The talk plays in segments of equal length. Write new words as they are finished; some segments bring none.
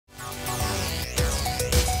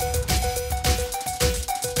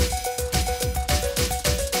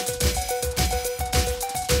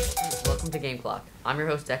I'm your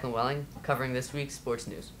host Declan Welling, covering this week's sports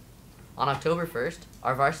news. On October 1st,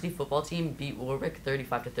 our varsity football team beat Warwick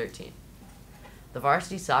 35-13. The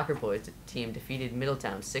varsity soccer boys team defeated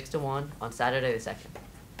Middletown 6-1 on Saturday the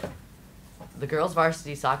 2nd. The girls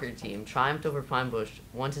varsity soccer team triumphed over Pine Bush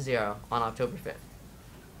 1-0 on October 5th.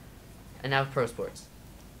 And now pro sports.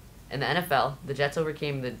 In the NFL, the Jets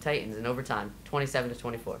overcame the Titans in overtime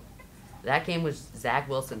 27-24. That game was Zach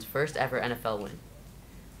Wilson's first ever NFL win.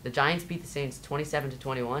 The Giants beat the Saints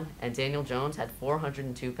 27-21, and Daniel Jones had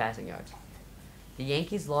 402 passing yards. The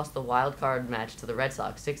Yankees lost the wild card match to the Red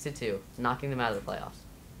Sox 6-2, knocking them out of the playoffs.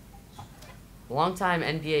 Longtime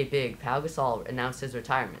NBA big Pau Gasol announced his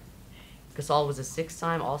retirement. Gasol was a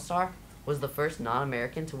six-time All-Star, was the first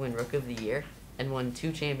non-American to win Rookie of the Year, and won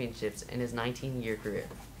 2 championships in his 19-year career.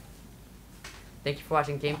 Thank you for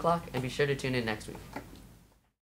watching Game Clock, and be sure to tune in next week.